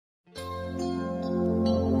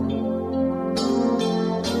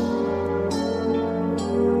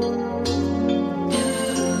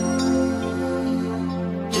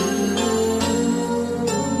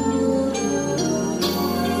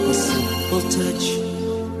touch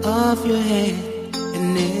of your hand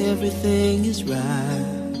and everything is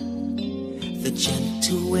right. The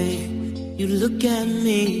gentle way you look at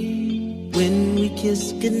me when we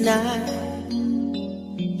kiss goodnight.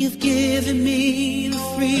 You've given me the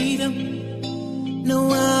freedom no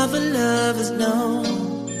other love has known.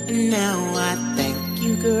 And now I thank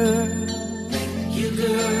you, girl. Thank you,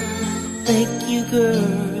 girl. Thank you, girl.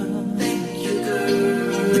 Thank you,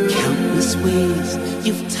 girl. The countless ways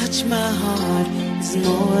you've touched my heart is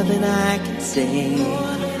more than I can say.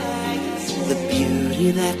 The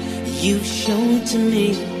beauty that you've shown to me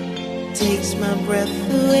takes my breath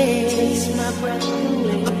away.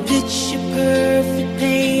 A picture perfect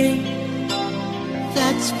painting,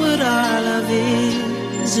 that's what our love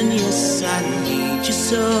is. And yes, I need you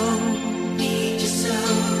so,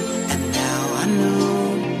 and now I know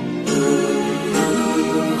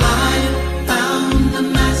I found a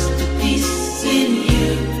masterpiece in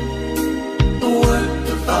you. A work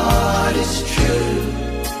of art is true,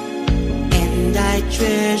 and I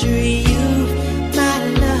treasure you, my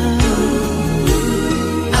love.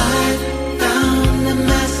 I found a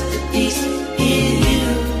masterpiece in you.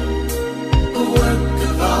 A work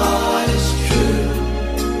of art is true,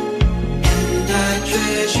 and I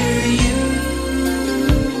treasure you.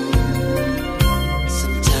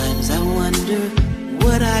 Sometimes I wonder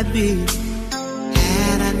what I'd be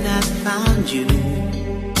had I not found you.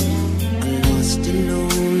 A lost and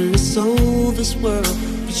lonely soul, this world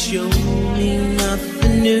could show me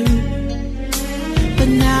nothing new. But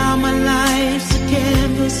now my life's a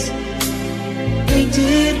canvas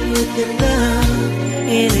painted with your love,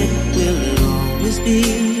 and it will always be.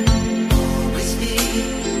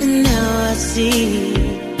 And now I see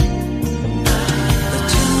the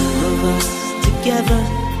two of us together.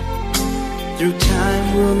 Through time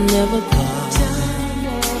we'll never part.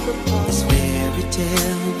 This fairy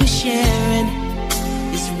tale we're sharing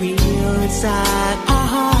is real inside our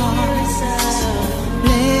hearts.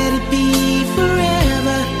 Let it be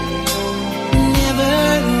forever, never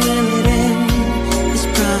will it end. This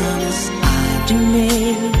promise I do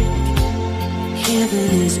make.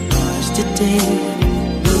 Heaven is ours today.